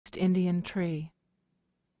East Indian tree.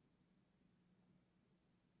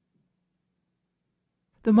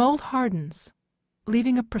 The mold hardens,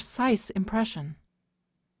 leaving a precise impression.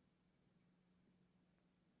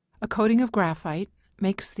 A coating of graphite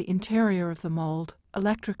makes the interior of the mold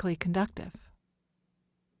electrically conductive.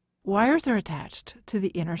 Wires are attached to the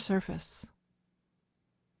inner surface.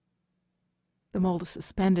 The mold is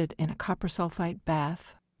suspended in a copper sulfite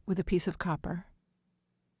bath with a piece of copper,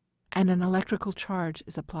 and an electrical charge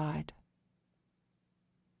is applied.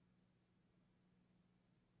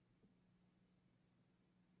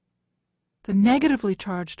 The negatively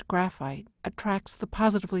charged graphite attracts the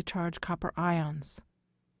positively charged copper ions,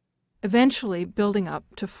 eventually building up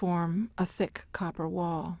to form a thick copper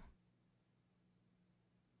wall.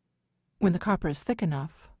 When the copper is thick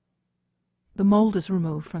enough, the mold is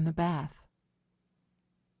removed from the bath.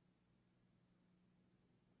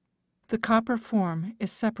 The copper form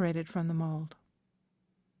is separated from the mold.